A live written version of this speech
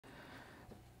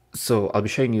So I'll be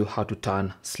showing you how to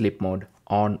turn sleep mode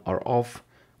on or off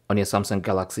on your Samsung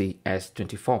Galaxy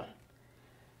S24.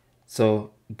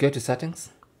 So go to settings.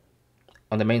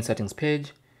 On the main settings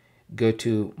page, go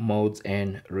to modes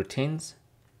and routines,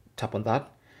 tap on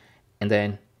that, and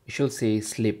then you should see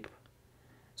sleep.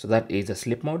 So that is a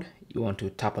sleep mode. You want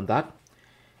to tap on that.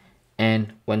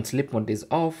 And when sleep mode is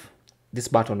off, this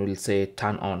button will say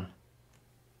turn on.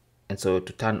 And so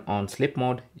to turn on sleep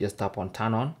mode, just tap on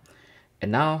turn on.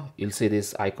 And now you'll see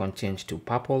this icon change to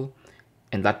purple,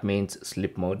 and that means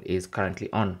sleep mode is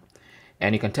currently on.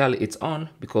 And you can tell it's on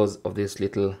because of this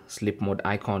little sleep mode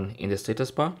icon in the status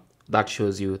bar. That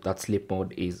shows you that sleep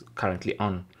mode is currently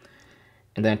on.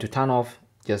 And then to turn off,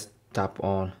 just tap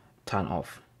on turn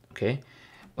off. Okay.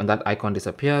 When that icon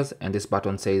disappears and this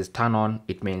button says turn on,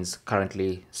 it means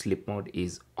currently sleep mode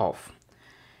is off.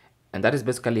 And that is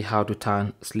basically how to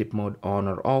turn sleep mode on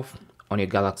or off on your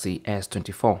Galaxy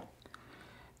S24.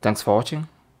 Thanks for watching.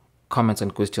 Comments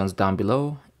and questions down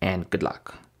below, and good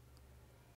luck.